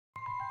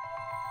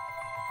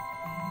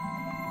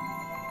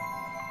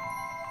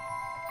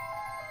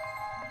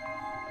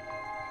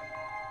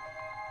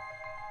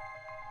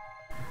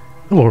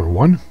Hello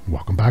everyone,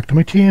 welcome back to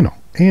my channel,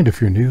 and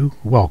if you're new,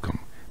 welcome.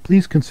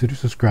 Please consider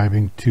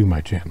subscribing to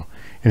my channel,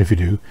 and if you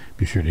do,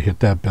 be sure to hit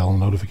that bell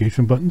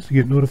notification button to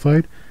get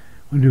notified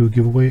when I do a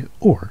giveaway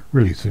or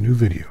release a new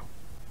video.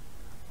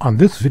 On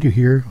this video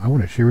here, I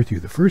want to share with you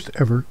the first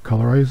ever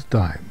colorized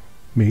dime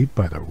made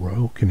by the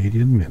Royal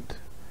Canadian Mint.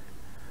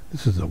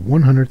 This is the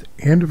 100th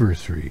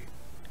anniversary,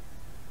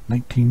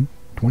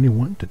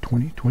 1921 to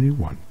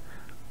 2021,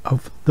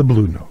 of the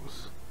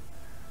Bluenose.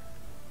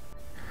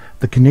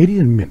 The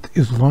Canadian Mint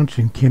is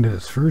launching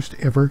Canada's first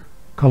ever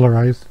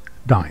colorized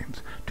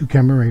dimes to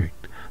commemorate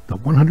the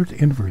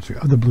 100th anniversary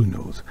of the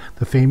Bluenose,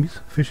 the famous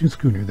fishing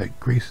schooner that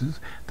graces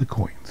the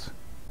coins.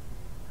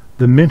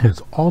 The Mint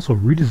has also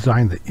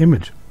redesigned the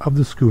image of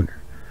the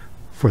schooner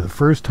for the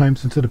first time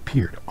since it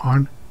appeared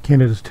on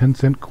Canada's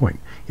 10-cent coin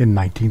in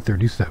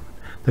 1937.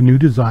 The new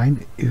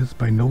design is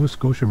by Nova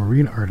Scotia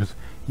marine artist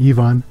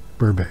Yvon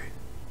Burbet.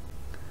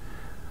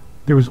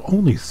 There was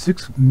only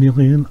 6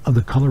 million of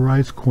the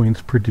colorized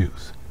coins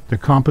produced. Their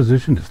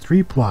composition is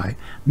 3-ply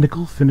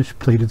nickel finish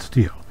plated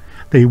steel.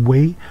 They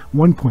weigh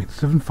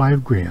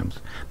 1.75 grams.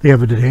 They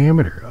have a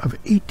diameter of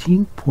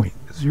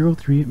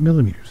 18.03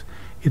 millimeters.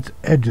 Its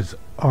edges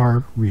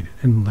are reeded,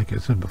 and like I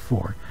said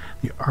before,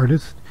 the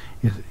artist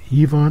is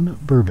Yvon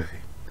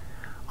Burbet.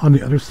 On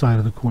the other side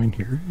of the coin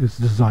here is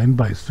designed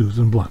by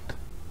Susan Blunt.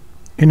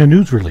 In a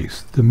news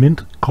release, the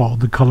Mint called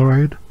the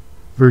colorized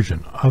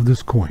version of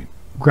this coin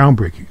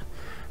groundbreaking.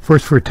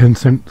 First for a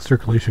 10-cent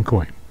circulation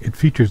coin. It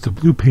features the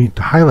blue paint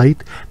to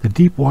highlight the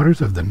deep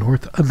waters of the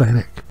North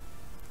Atlantic.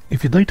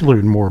 If you'd like to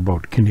learn more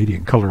about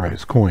Canadian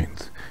colorized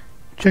coins,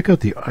 check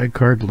out the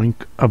iCard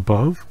link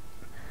above.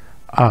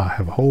 I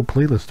have a whole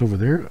playlist over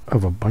there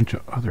of a bunch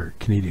of other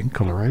Canadian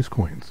colorized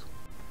coins.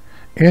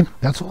 And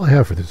that's all I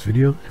have for this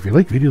video. If you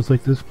like videos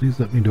like this, please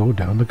let me know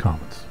down in the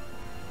comments.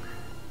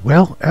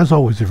 Well, as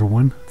always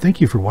everyone, thank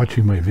you for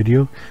watching my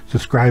video.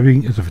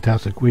 Subscribing is a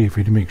fantastic way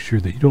for you to make sure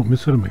that you don't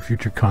miss out on my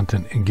future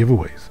content and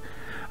giveaways.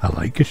 A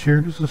like, a share,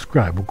 and a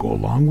subscribe will go a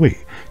long way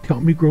to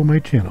help me grow my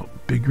channel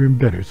bigger and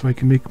better so I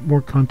can make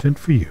more content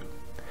for you.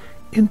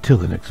 Until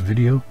the next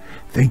video,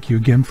 thank you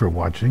again for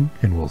watching,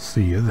 and we'll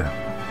see you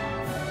then.